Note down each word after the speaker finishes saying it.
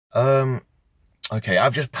Okay,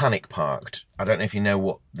 I've just panic parked. I don't know if you know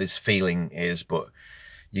what this feeling is, but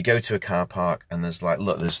you go to a car park and there's like,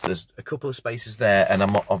 look, there's a couple of spaces there, and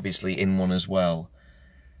I'm obviously in one as well.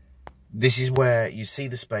 This is where you see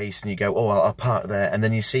the space and you go, oh, I'll park there, and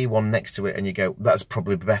then you see one next to it and you go, that's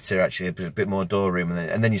probably better actually, a bit more door room,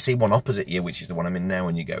 and then you see one opposite you, which is the one I'm in now,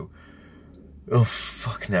 and you go, oh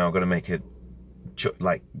fuck, now I've got to make a,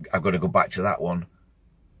 like, I've got to go back to that one.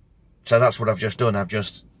 So that's what I've just done.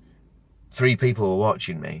 Three people were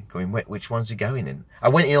watching me, going, which one's he going in? I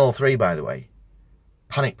went in all three, by the way.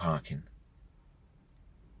 Panic parking.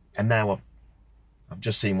 And now I've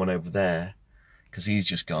just seen one over there, because he's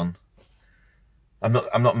just gone. I'm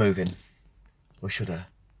not moving. Or should I?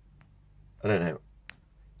 I don't know.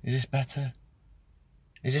 Is this better?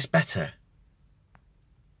 Is this better?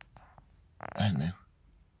 I don't know.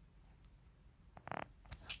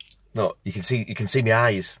 Look, you can see my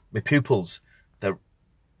eyes, my pupils. They're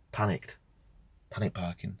panicked. Panic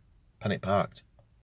parking. Panic parked.